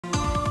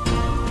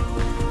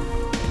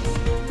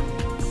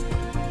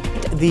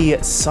the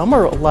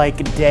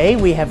summer-like day.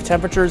 We have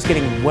temperatures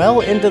getting well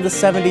into the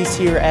 70s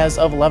here as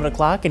of 11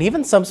 o'clock, and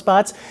even some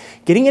spots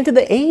getting into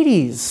the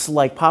 80s,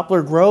 like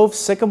Poplar Grove,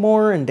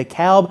 Sycamore, and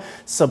DeKalb,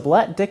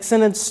 Sublette,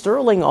 Dixon, and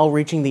Sterling all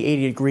reaching the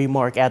 80-degree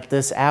mark at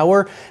this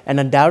hour, and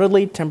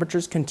undoubtedly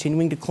temperatures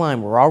continuing to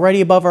climb. We're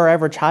already above our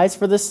average highs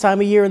for this time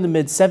of year in the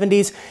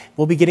mid-70s.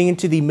 We'll be getting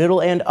into the middle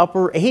and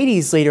upper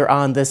 80s later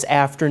on this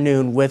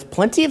afternoon with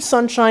plenty of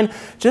sunshine,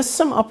 just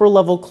some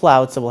upper-level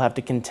clouds that we'll have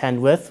to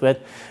contend with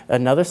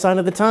another sign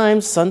of the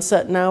times.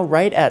 Sunset now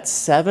right at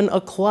 7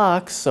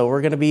 o'clock, so we're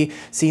going to be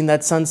seeing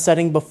that sun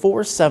setting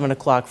before 7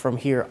 o'clock from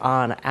here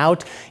on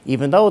out,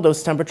 even though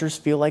those temperatures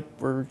feel like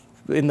we're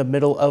in the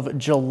middle of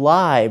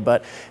July.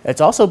 But it's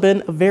also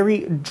been a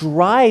very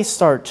dry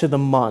start to the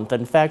month.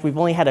 In fact, we've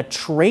only had a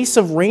trace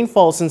of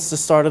rainfall since the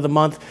start of the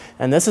month,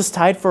 and this is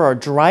tied for our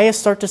driest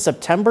start to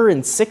September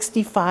in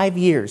 65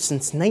 years,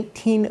 since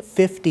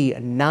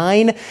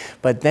 1959.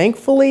 But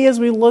thankfully, as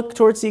we look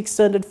towards the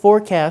extended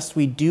forecast,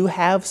 we do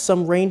have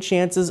some rain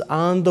chances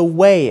on the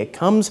way. It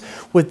comes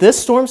with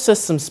this storm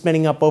system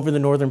spinning up over the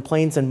northern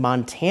plains in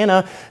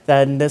Montana,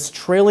 then this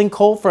trailing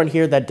cold front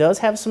here that does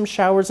have some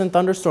showers and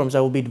thunderstorms that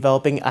will be developing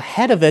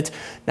ahead of it.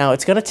 Now,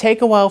 it's going to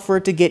take a while for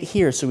it to get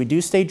here, so we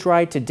do stay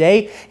dry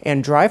today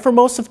and dry for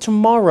most of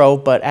tomorrow,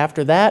 but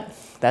after that,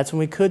 that's when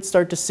we could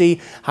start to see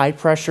high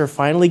pressure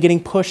finally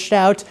getting pushed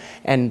out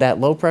and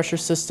that low pressure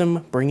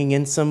system bringing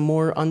in some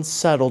more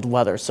unsettled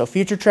weather. So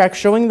future track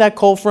showing that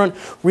cold front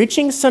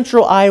reaching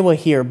central Iowa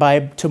here by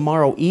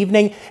tomorrow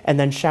evening, and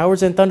then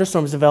showers and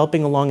thunderstorms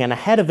developing along and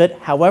ahead of it.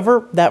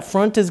 However, that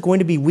front is going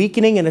to be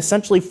weakening and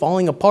essentially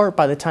falling apart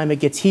by the time it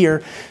gets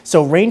here.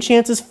 So rain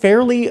chances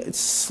fairly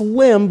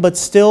slim, but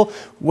still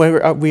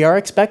we are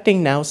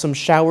expecting now some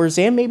showers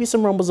and maybe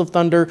some rumbles of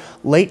thunder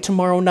late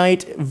tomorrow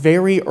night,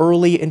 very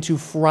early into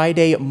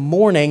Friday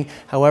morning.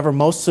 However,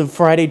 most of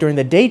Friday during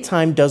the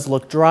daytime does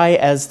look dry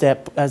as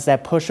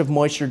that push of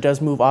moisture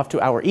does move off to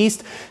our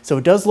east. So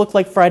it does look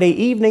like Friday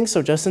evening,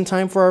 so just in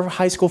time for our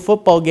high school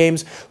football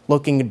games,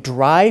 looking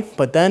dry.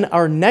 But then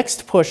our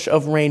next push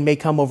of rain may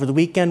come over the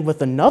weekend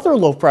with another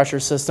low pressure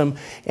system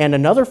and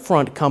another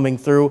front coming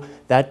through.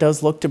 That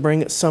does look to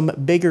bring some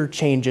bigger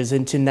changes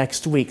into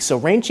next week. So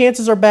rain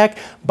chances are back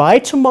by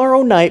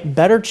tomorrow night,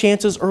 better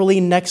chances early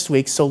next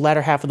week, so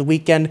latter half of the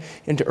weekend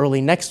into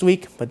early next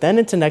week. But then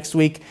into next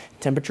week,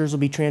 temperatures will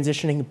be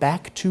transitioning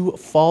back to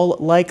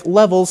fall-like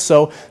levels.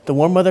 So the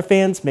warm weather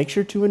fans, make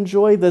sure to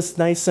enjoy this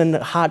nice and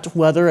hot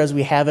weather as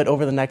we have it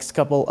over the next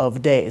couple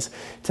of days.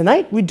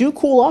 Tonight, we do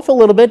cool off a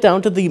little bit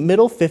down to the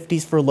middle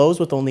 50s for lows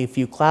with only a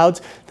few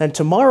clouds. Then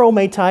tomorrow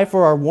may tie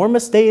for our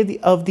warmest day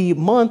of the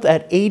month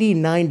at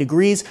 89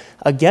 degrees.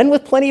 Again,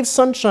 with plenty of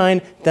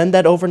sunshine. Then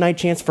that overnight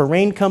chance for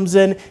rain comes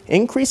in,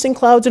 increasing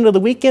clouds into the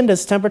weekend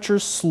as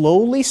temperatures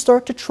slowly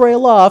start to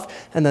trail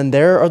off. And then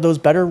there are those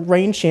better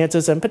rain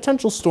chances and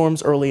potential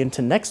storms early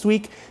into next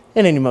week.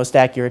 In any most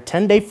accurate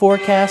 10-day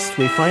forecast,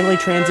 we finally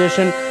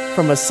transition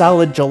from a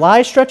solid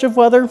July stretch of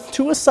weather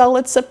to a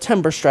solid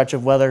September stretch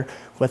of weather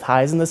with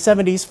highs in the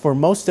 70s for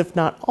most, if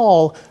not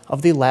all,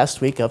 of the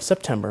last week of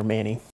September. Manny.